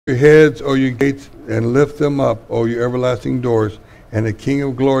Your heads, O you gates, and lift them up, O you everlasting doors, and the King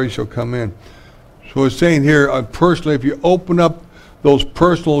of glory shall come in. So it's saying here, personally, if you open up those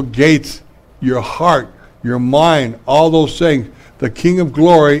personal gates, your heart, your mind, all those things, the King of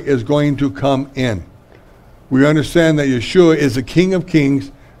glory is going to come in. We understand that Yeshua is the King of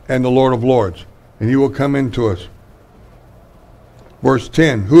kings and the Lord of lords, and he will come into us. Verse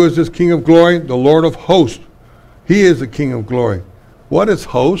 10, who is this King of glory? The Lord of hosts. He is the King of glory. What is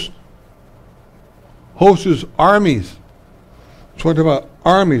host? Host is armies. It's talking about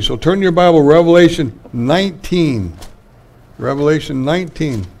armies. So turn your Bible, Revelation 19. Revelation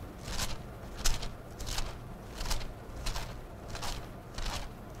 19.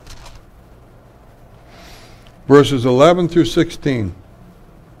 Verses 11 through 16.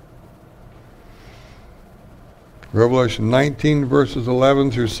 Revelation 19, verses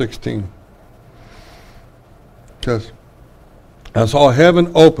 11 through 16. Because I saw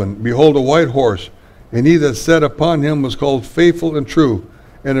heaven open, behold a white horse, and he that sat upon him was called Faithful and True,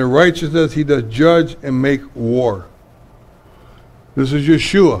 and in righteousness he doth judge and make war. This is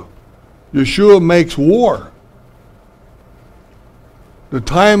Yeshua. Yeshua makes war. The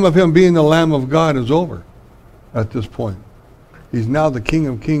time of him being the Lamb of God is over at this point. He's now the King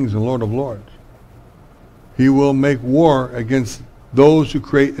of kings and Lord of lords. He will make war against those who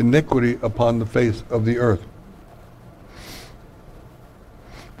create iniquity upon the face of the earth.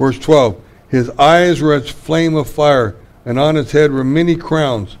 Verse 12, his eyes were as flame of fire, and on his head were many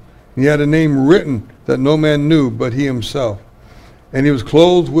crowns. He had a name written that no man knew but he himself. And he was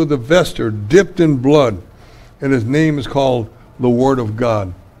clothed with a vesture dipped in blood, and his name is called the Word of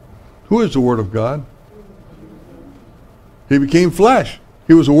God. Who is the Word of God? He became flesh.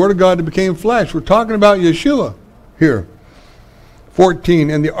 He was the Word of God that became flesh. We're talking about Yeshua here.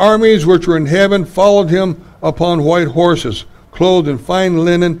 14, and the armies which were in heaven followed him upon white horses, clothed in fine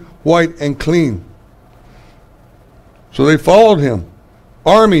linen, white and clean. So they followed him.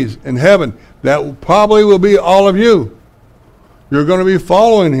 Armies in heaven. That probably will be all of you. You're going to be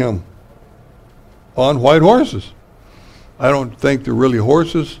following him on white horses. I don't think they're really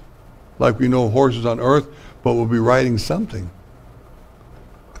horses, like we know horses on earth, but we'll be riding something.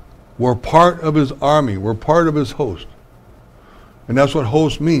 We're part of his army. We're part of his host. And that's what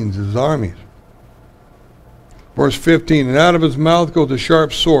host means, is armies. Verse 15, and out of his mouth goes a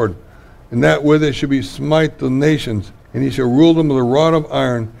sharp sword, and that with it shall be smite the nations, and he shall rule them with a rod of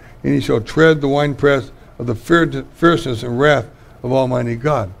iron, and he shall tread the winepress of the fierceness and wrath of Almighty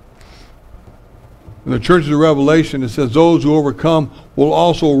God. In the church of the Revelation, it says those who overcome will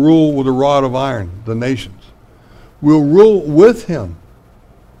also rule with a rod of iron, the nations. We'll rule with him.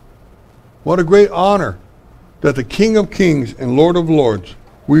 What a great honor that the King of kings and Lord of lords,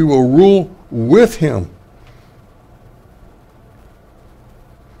 we will rule with him.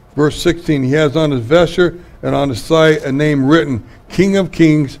 Verse 16, he has on his vesture and on his thigh a name written, King of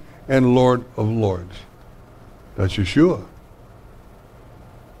kings and Lord of lords. That's Yeshua.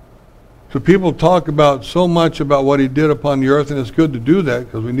 So people talk about so much about what he did upon the earth, and it's good to do that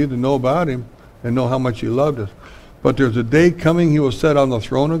because we need to know about him and know how much he loved us. But there's a day coming he will sit on the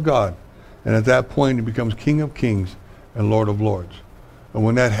throne of God, and at that point he becomes King of kings and Lord of lords. And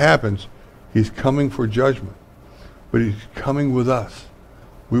when that happens, he's coming for judgment. But he's coming with us.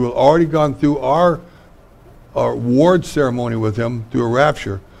 We will already gone through our award ceremony with him, through a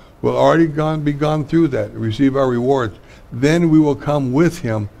rapture. We'll already be gone through that, receive our rewards. Then we will come with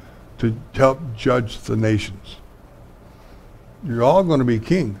him to help judge the nations. You're all going to be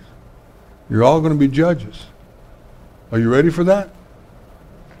kings. You're all going to be judges. Are you ready for that?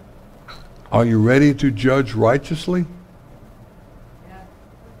 Are you ready to judge righteously? Yeah.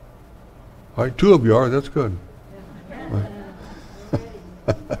 All right, 2 of you are. That's good. Yeah.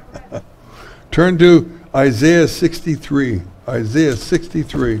 Turn to Isaiah 63. Isaiah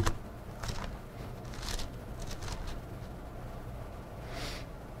 63.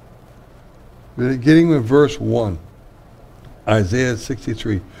 Beginning with verse 1. Isaiah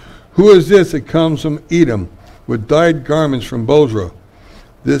 63. Who is this that comes from Edom with dyed garments from Bozrah?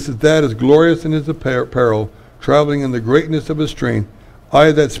 That is glorious in his apparel, traveling in the greatness of his strength.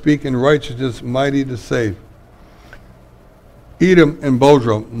 I that speak in righteousness, mighty to save. Edom and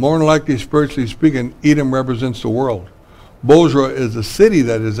Bozrah, more than likely spiritually speaking, Edom represents the world. Bozrah is the city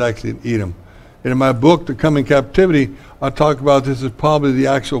that is actually in Edom. And in my book, The Coming Captivity, I talk about this as probably the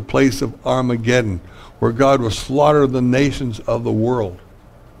actual place of Armageddon, where God will slaughter the nations of the world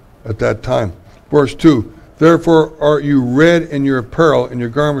at that time. Verse 2, therefore are you red in your apparel, and your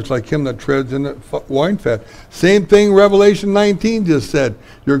garments like him that treads in the wine fat. Same thing Revelation 19 just said.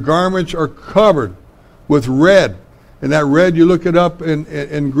 Your garments are covered with red. And that red, you look it up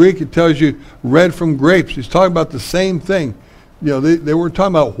in Greek, it tells you red from grapes. He's talking about the same thing. You know, they weren't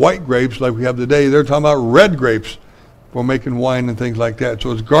talking about white grapes like we have today. They're talking about red grapes for making wine and things like that.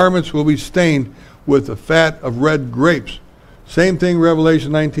 So his garments will be stained with the fat of red grapes. Same thing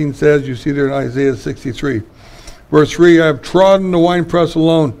Revelation 19 says. You see there in Isaiah 63. Verse 3, I have trodden the winepress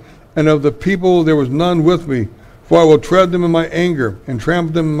alone, and of the people there was none with me. For I will tread them in my anger, and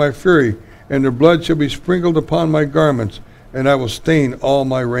trample them in my fury, and their blood shall be sprinkled upon my garments, and I will stain all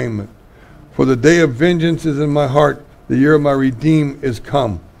my raiment. For the day of vengeance is in my heart, the year of my redeem is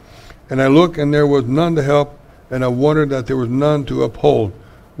come. And I looked, and there was none to help, and I wondered that there was none to uphold.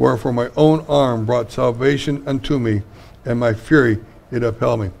 Wherefore my own arm brought salvation unto me, and my fury it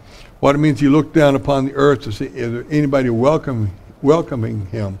upheld me. What it means, he looked down upon the earth to see is there anybody welcoming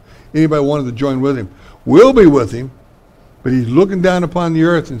him, anybody wanted to join with him. We'll be with him, but he's looking down upon the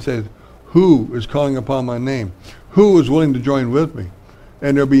earth and says, who is calling upon my name? Who is willing to join with me?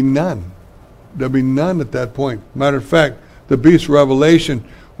 And there'll be none. There'll be none at that point. Matter of fact, the beast of Revelation,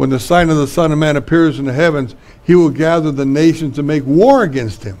 when the sign of the Son of Man appears in the heavens, he will gather the nations to make war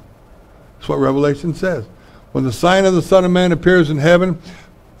against him. That's what Revelation says. When the sign of the Son of Man appears in heaven,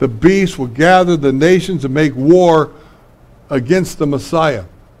 the beast will gather the nations to make war against the Messiah.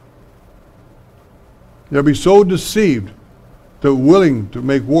 They'll be so deceived, they're willing to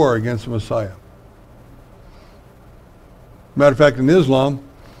make war against the Messiah. Matter of fact, in Islam,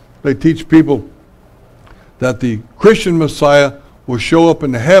 they teach people that the Christian Messiah will show up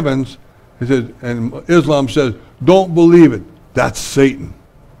in the heavens. He says, and Islam says, don't believe it. That's Satan.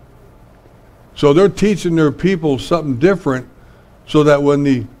 So they're teaching their people something different, so that when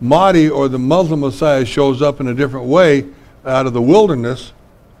the Mahdi or the Muslim Messiah shows up in a different way out of the wilderness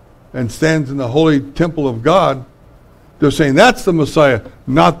and stands in the holy temple of God, they're saying that's the Messiah,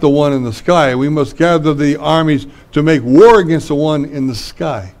 not the one in the sky. We must gather the armies to make war against the one in the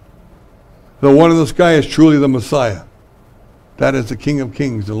sky. The one in the sky is truly the Messiah. That is the King of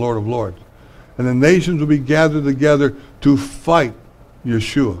Kings, the Lord of Lords. And the nations will be gathered together to fight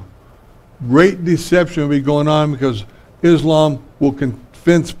Yeshua. Great deception will be going on because Islam will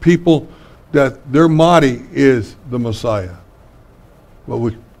convince people that their Mahdi is the Messiah. But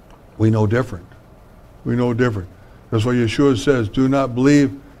we know different. We know different. That's why Yeshua says, do not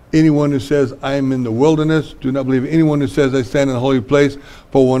believe anyone who says, I am in the wilderness. Do not believe anyone who says, I stand in a holy place.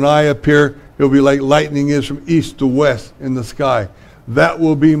 For when I appear, it will be like lightning is from east to west in the sky. That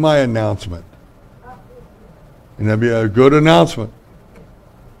will be my announcement. And that'll be a good announcement.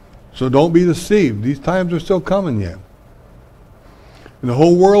 So don't be deceived. These times are still coming yet. And the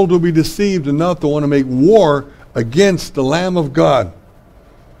whole world will be deceived enough to want to make war against the Lamb of God.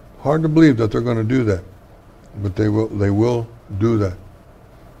 Hard to believe that they're going to do that. But they will do that.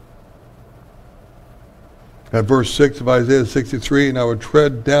 At verse 6 of Isaiah 63, and I will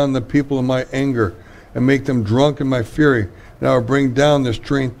tread down the people in my anger and make them drunk in my fury, and I will bring down their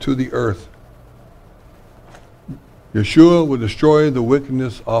strength to the earth. Yeshua will destroy the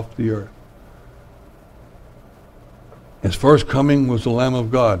wickedness off the earth. His first coming was the Lamb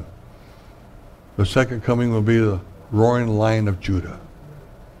of God. The second coming will be the roaring lion of Judah.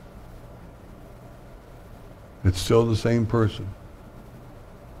 It's still the same person.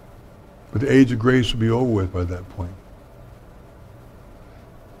 But the age of grace will be over with by that point.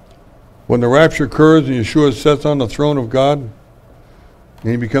 When the rapture occurs and Yeshua sits on the throne of God,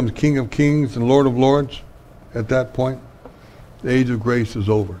 and he becomes King of Kings and Lord of Lords, at that point, the age of grace is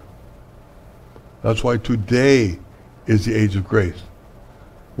over. That's why today is the age of grace.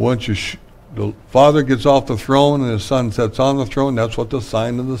 Once the Father gets off the throne and the Son sits on the throne, that's what the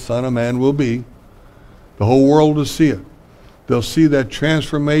sign of the Son of Man will be. The whole world will see it. They'll see that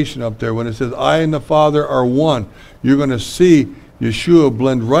transformation up there when it says, I and the Father are one. You're going to see Yeshua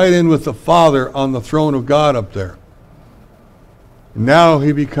blend right in with the Father on the throne of God up there. Now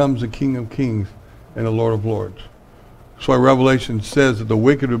he becomes the King of Kings and the Lord of Lords. That's why Revelation says that the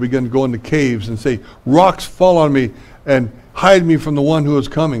wicked will begin to go into caves and say, rocks fall on me and hide me from the one who is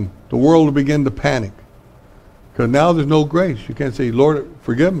coming. The world will begin to panic. Because now there's no grace. You can't say, Lord,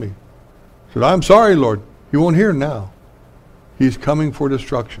 forgive me. He said, I'm sorry, Lord. He won't hear now. He's coming for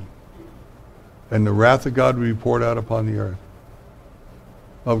destruction. And the wrath of God will be poured out upon the earth.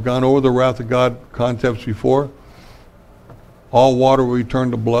 I've gone over the wrath of God concepts before. All water will be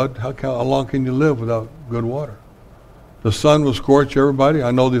turned to blood. How long can you live without good water? The sun will scorch everybody.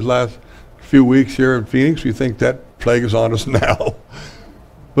 I know these last few weeks here in Phoenix, we think that plague is on us now.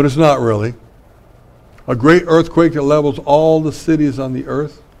 But it's not really. A great earthquake that levels all the cities on the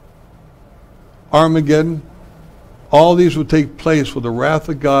earth. Armageddon. All these will take place with the wrath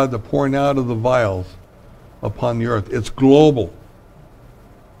of God, the pouring out of the vials upon the earth. It's global.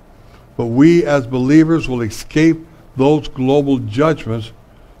 But we as believers will escape those global judgments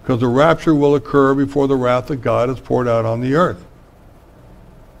because the rapture will occur before the wrath of God is poured out on the earth.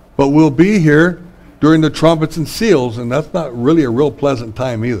 But we'll be here during the trumpets and seals, and that's not really a real pleasant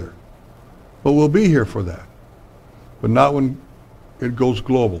time either. But we'll be here for that. But not when it goes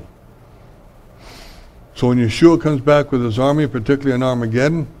global. So when Yeshua comes back with his army, particularly in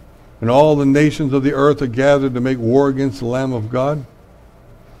Armageddon, and all the nations of the earth are gathered to make war against the Lamb of God,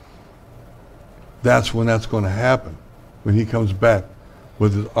 that's when that's going to happen. When he comes back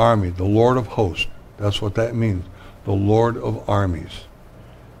with his army, the Lord of hosts. That's what that means. The Lord of armies.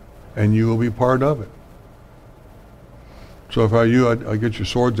 And you will be part of it. So if I were you, I'd get your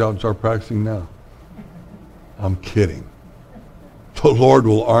swords out and start practicing now. I'm kidding. The Lord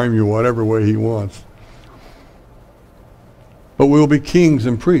will arm you whatever way he wants. But we will be kings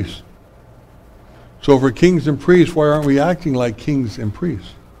and priests. So if we're kings and priests, why aren't we acting like kings and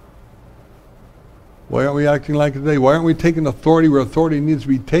priests? Why aren't we acting like it today? Why aren't we taking authority where authority needs to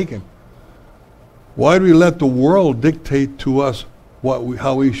be taken? Why do we let the world dictate to us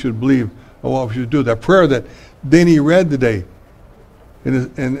how we should believe and what we should do? That prayer that Denny read today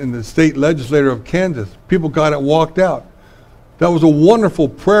in the state legislature of Kansas, people got it and walked out. That was a wonderful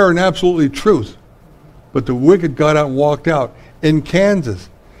prayer and absolutely truth. But the wicked got out and walked out in Kansas.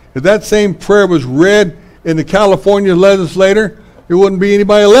 If that same prayer was read in the California legislature, there wouldn't be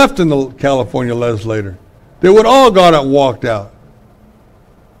anybody left in the California legislature. They would all got out and walked out.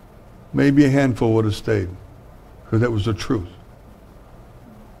 Maybe a handful would have stayed, because that was the truth.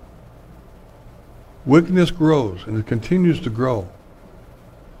 Wickedness grows, and it continues to grow.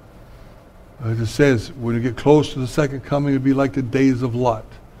 As it says, when you get close to the second coming, it'll be like the days of Lot,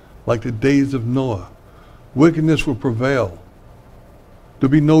 like the days of Noah. Wickedness will prevail.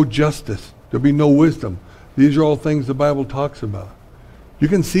 There'll be no justice. There'll be no wisdom. These are all things the Bible talks about. You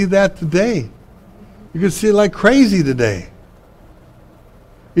can see that today. You can see it like crazy today.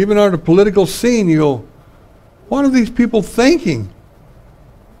 Even on the political scene, you go, what are these people thinking?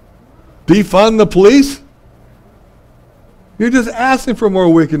 Defund the police? You're just asking for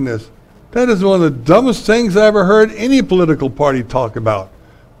more wickedness. That is one of the dumbest things I ever heard any political party talk about.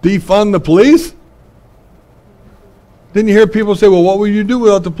 Defund the police? Then you hear people say, well, what will you do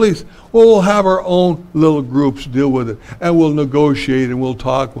without the police? Well, we'll have our own little groups deal with it, and we'll negotiate, and we'll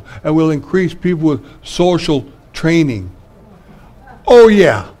talk, and we'll increase people with social training. Oh,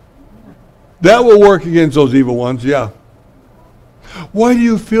 yeah. That will work against those evil ones, yeah. Why do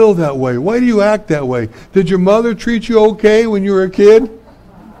you feel that way? Why do you act that way? Did your mother treat you okay when you were a kid?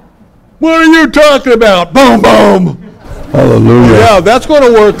 What are you talking about? Boom, boom. Hallelujah. Yeah, that's going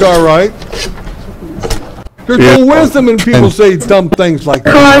to work all right. There's no wisdom when people say dumb things like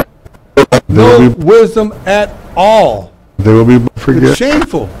that. No wisdom at all. They will be forget. It's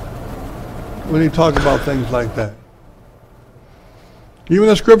shameful when you talk about things like that. Even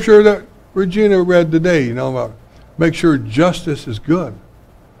the scripture that Regina read today, about make sure justice is good.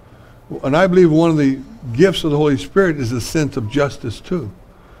 And I believe one of the gifts of the Holy Spirit is a sense of justice too.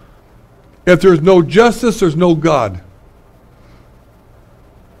 If there's no justice, there's no God.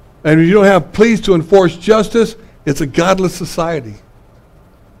 And if you don't have police to enforce justice, it's a godless society.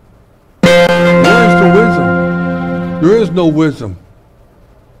 Where is the wisdom? There is no wisdom.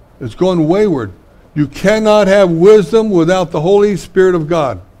 It's going wayward. You cannot have wisdom without the Holy Spirit of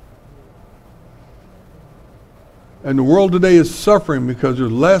God. And the world today is suffering because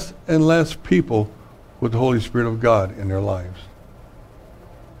there's less and less people with the Holy Spirit of God in their lives.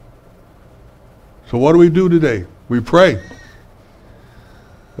 So what do we do today? We pray.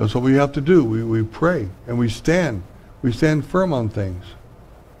 That's what we have to do. We pray and we stand. We stand firm on things.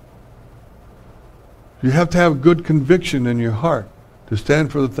 You have to have good conviction in your heart to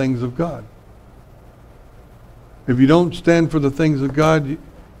stand for the things of God. If you don't stand for the things of God,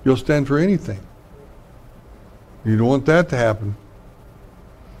 you'll stand for anything. You don't want that to happen.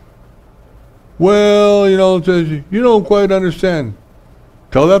 Well, it says, you don't quite understand.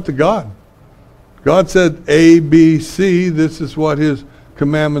 Tell that to God. God said A, B, C, this is what his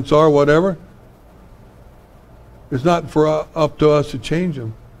commandments are, whatever. It's not up to us to change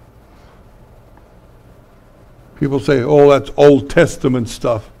them. People say, oh, that's Old Testament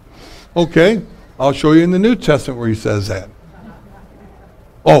stuff. Okay, I'll show you in the New Testament where he says that.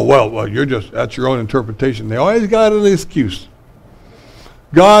 Oh, well, that's your own interpretation. They always got an excuse.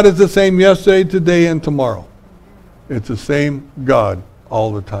 God is the same yesterday, today, and tomorrow. It's the same God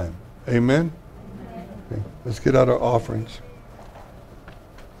all the time. Amen? Okay, let's get out our offerings.